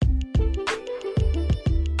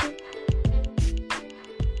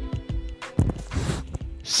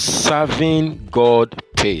Serving God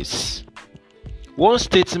pays. One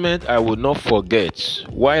statement I will not forget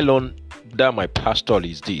while under my pastor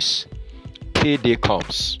is this: payday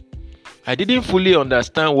comes. I didn't fully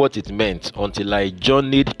understand what it meant until I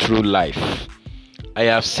journeyed through life. I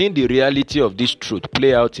have seen the reality of this truth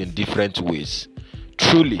play out in different ways.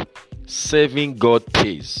 Truly, serving God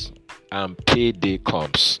pays and payday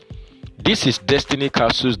comes. This is Destiny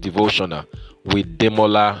Castle's devotional with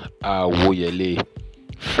Demola Awoyele.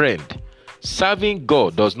 Friend, serving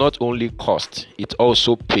God does not only cost, it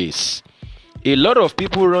also pays. A lot of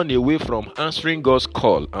people run away from answering God's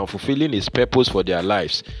call and fulfilling His purpose for their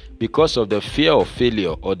lives because of the fear of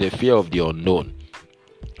failure or the fear of the unknown.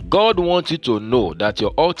 God wants you to know that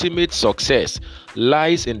your ultimate success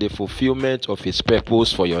lies in the fulfillment of His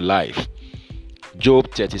purpose for your life.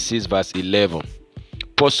 Job 36 verse 11.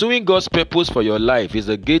 Pursuing God's purpose for your life is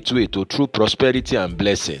a gateway to true prosperity and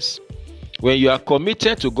blessings. When you are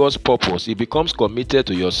committed to God's purpose, He becomes committed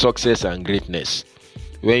to your success and greatness.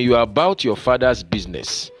 When you are about your Father's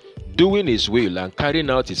business, doing His will and carrying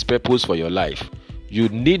out His purpose for your life, you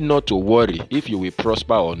need not to worry if you will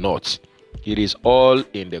prosper or not. It is all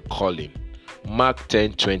in the calling. Mark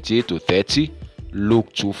 10:28-30,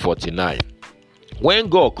 Luke 2:49. When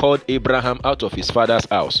God called Abraham out of his father's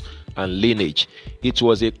house and lineage, it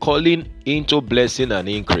was a calling into blessing and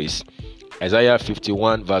increase. Isaiah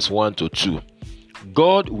 51 verse 1-2.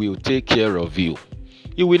 God will take care of you.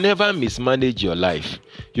 He will never mismanage your life.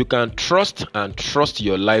 You can trust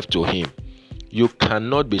your life to Him. You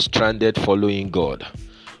cannot be stranded following God.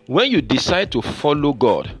 When you decide to follow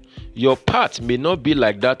God, your path may not be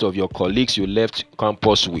like that of your colleagues you left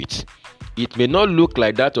campus with. It may not look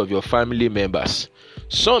like that of your family members.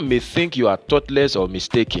 Some may think you are thoughtless or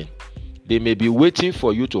mistaken. They may be waiting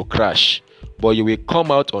for you to crash, but you will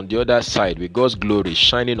come out on the other side with God's glory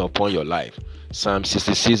shining upon your life. Psalm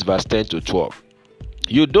 66 verse 10-12.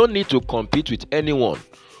 You don't need to compete with anyone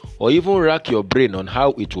or even rack your brain on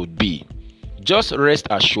how it would be. Just rest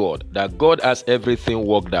assured that God has everything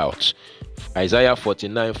worked out. Isaiah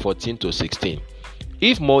 49:14-16.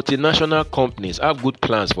 If multinational companies have good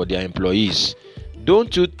plans for their employees,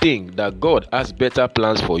 don't you think that God has better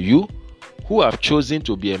plans for you, who have chosen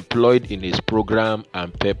to be employed in His program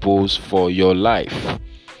and purpose for your life?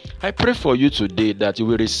 I pray for you today that you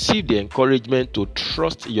will receive the encouragement to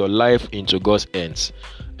trust your life into God's hands,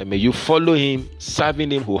 and may you follow Him,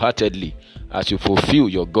 serving Him wholeheartedly as you fulfill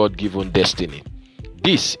your God-given destiny.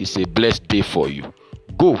 This is a blessed day for you.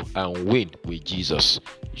 Go and win with Jesus.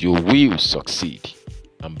 You will succeed.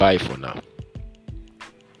 And bye for now.